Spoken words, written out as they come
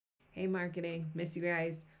Hey marketing, miss you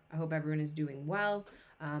guys. I hope everyone is doing well.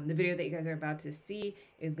 The video that you guys are about to see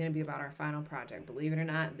is going to be about our final project. Believe it or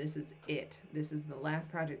not, this is it. This is the last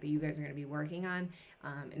project that you guys are going to be working on,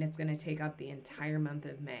 and it's going to take up the entire month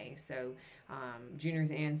of May. So juniors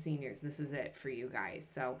and seniors, this is it for you guys.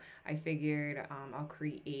 So I figured I'll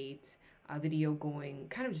create a video going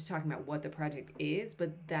kind of just talking about what the project is,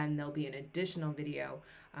 but then there'll be an additional video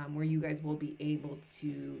where you guys will be able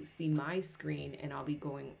to see my screen and I'll be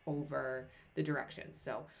going over the directions.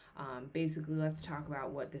 So basically, let's talk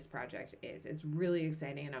about what this project is. It's really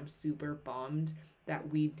exciting and I'm super bummed that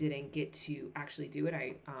we didn't get to actually do it.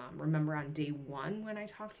 I remember on day one when I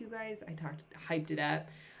talked to you guys, hyped it up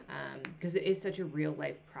because it is such a real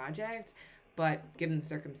life project. But given the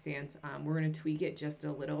circumstance, we're going to tweak it just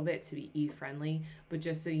a little bit to be e-friendly. But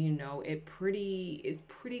just so you know, it is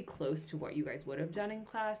pretty close to what you guys would have done in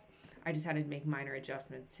class. I just had to make minor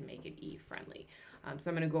adjustments to make it e-friendly.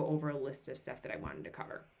 So I'm going to go over a list of stuff that I wanted to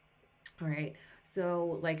cover. All right,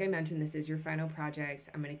 so like I mentioned, this is your final project.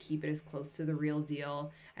 I'm going to keep it as close to the real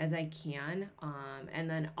deal as I can. And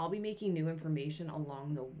then I'll be making new information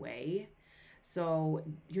along the way. So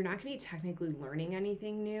you're not going to be technically learning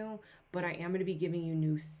anything new, but I am going to be giving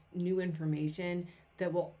you new information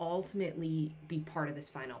that will ultimately be part of this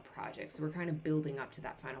final project. So we're kind of building up to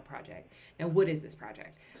that final project. Now, what is this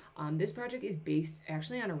project? This project is based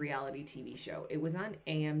actually on a reality TV show. It was on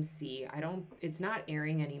AMC. It's not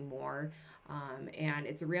airing anymore. And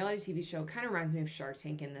it's a reality TV show. Kind of reminds me of Shark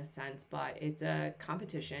Tank in this sense, but it's a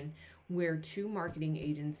competition where two marketing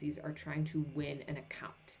agencies are trying to win an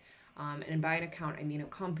account. And by an account, I mean a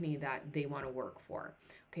company that they want to work for.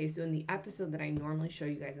 Okay, so in the episode that I normally show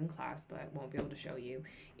you guys in class, but won't be able to show you,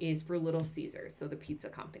 is for Little Caesars, so the pizza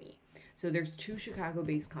company. So there's two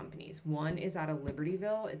Chicago-based companies. One is out of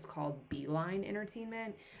Libertyville. It's called Beeline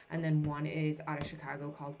Entertainment. And then one is out of Chicago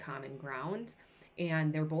called Common Ground.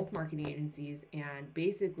 And they're both marketing agencies. And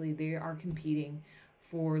basically, they are competing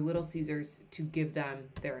for Little Caesars to give them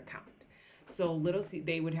their account. So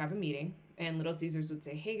they would have a meeting. And Little Caesars would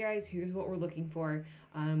say, hey guys, here's what we're looking for.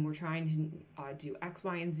 We're trying to do X,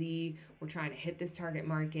 Y, and Z. We're trying to hit this target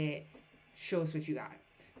market. Show us what you got.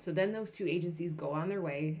 So then those two agencies go on their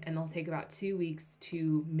way and they'll take about 2 weeks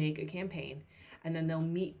to make a campaign. And then they'll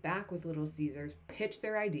meet back with Little Caesars, pitch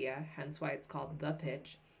their idea, hence why it's called The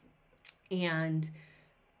Pitch. And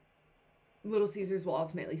Little Caesars will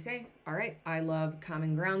ultimately say, all right, I love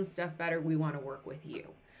Common Ground stuff better. We want to work with you.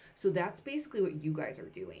 So that's basically what you guys are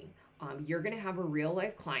doing. You're going to have a real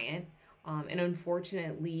life client. And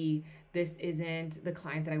unfortunately, this isn't the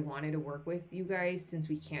client that I wanted to work with you guys since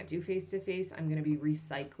we can't do face-to-face. I'm going to be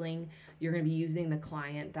recycling. You're going to be using the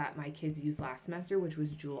client that my kids used last semester, which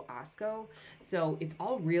was Jewel Osco. So it's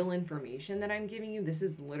all real information that I'm giving you. This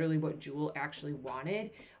is literally what Jewel actually wanted,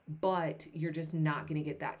 but you're just not going to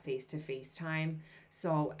get that face-to-face time.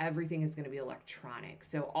 So everything is going to be electronic.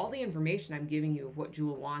 So all the information I'm giving you of what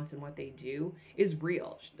Jewel wants and what they do is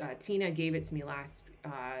real. Tina gave it to me last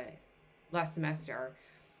semester,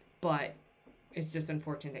 but it's just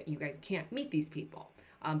unfortunate that you guys can't meet these people.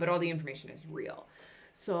 But all the information is real.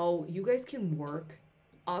 So you guys can work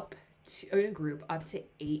in a group up to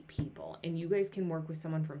 8 people, and you guys can work with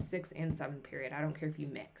someone from 6 and 7 period. I don't care if you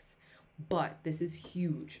mix, but this is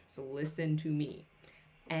huge. So listen to me.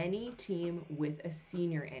 Any team with a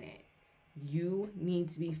senior in it, you need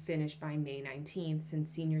to be finished by May 19th since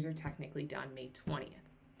seniors are technically done May 20th.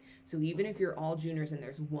 So even if you're all juniors and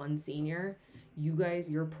there's one senior,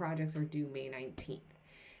 your projects are due May 19th.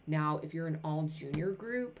 Now, if you're an all junior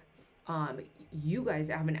group, you guys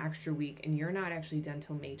have an extra week and you're not actually done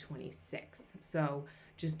till May 26th. So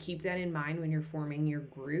just keep that in mind when you're forming your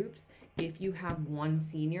groups. If you have one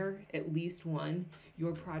senior, at least one,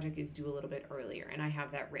 your project is due a little bit earlier. And I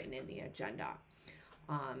have that written in the agenda.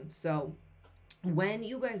 So when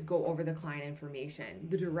you guys go over the client information,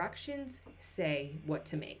 the directions say what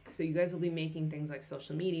to make. So you guys will be making things like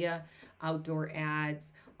social media, outdoor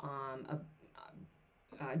ads,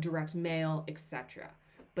 direct mail, etc.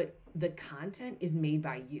 But the content is made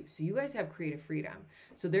by you. So you guys have creative freedom.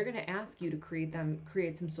 So they're going to ask you to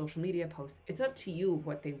create some social media posts. It's up to you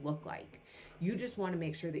what they look like. You just want to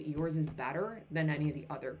make sure that yours is better than any of the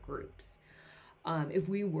other groups. If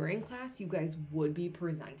we were in class, you guys would be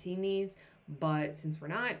presenting these. But since we're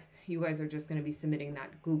not, you guys are just going to be submitting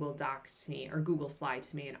that Google Doc to me or Google Slide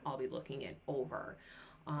to me, and I'll be looking it over.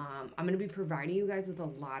 I'm going to be providing you guys with a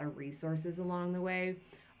lot of resources along the way.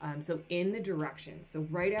 So in the directions, so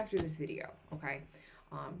right after this video, okay,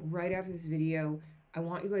 right after this video, I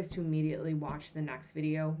want you guys to immediately watch the next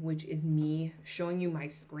video, which is me showing you my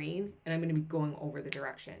screen, and I'm going to be going over the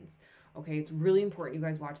directions. Okay, it's really important you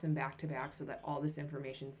guys watch them back to back so that all this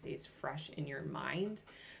information stays fresh in your mind.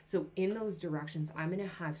 So in those directions, I'm going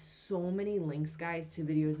to have so many links, guys, to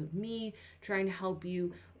videos of me trying to help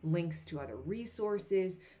you, links to other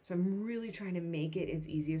resources. So I'm really trying to make it as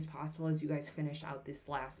easy as possible as you guys finish out this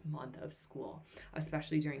last month of school,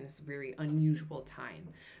 especially during this very unusual time.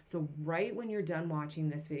 So right when you're done watching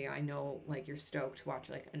this video, I know like you're stoked to watch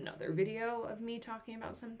like another video of me talking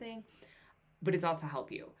about something, but it's all to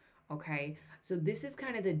help you. Okay, so this is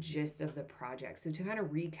kind of the gist of the project. So to kind of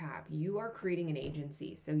recap, you are creating an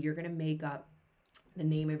agency. So you're going to make up the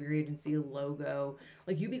name of your agency, logo,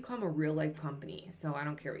 like you become a real life company. So I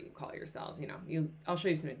don't care what you call yourselves, I'll show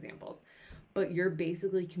you some examples, but you're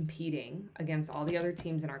basically competing against all the other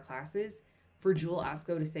teams in our classes for Jewel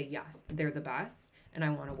Osco to say, yes, they're the best and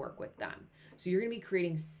I want to work with them. So you're going to be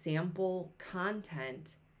creating sample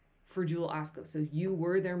content for Jewel Osco. So you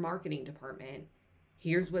were their marketing department.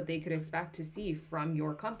 Here's what they could expect to see from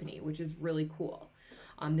your company, which is really cool.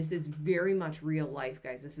 This is very much real life,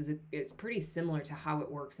 guys. It's pretty similar to how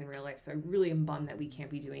it works in real life. So I really am bummed that we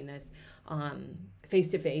can't be doing this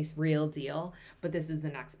face-to-face, real deal, but this is the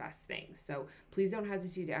next best thing. So please don't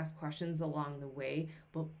hesitate to ask questions along the way,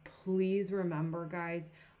 but please remember,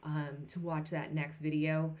 guys, to watch that next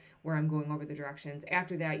video where I'm going over the directions.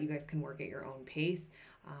 After that, you guys can work at your own pace.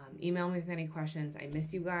 Email me with any questions. I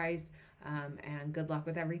miss you guys, and good luck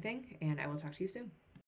with everything, and I will talk to you soon.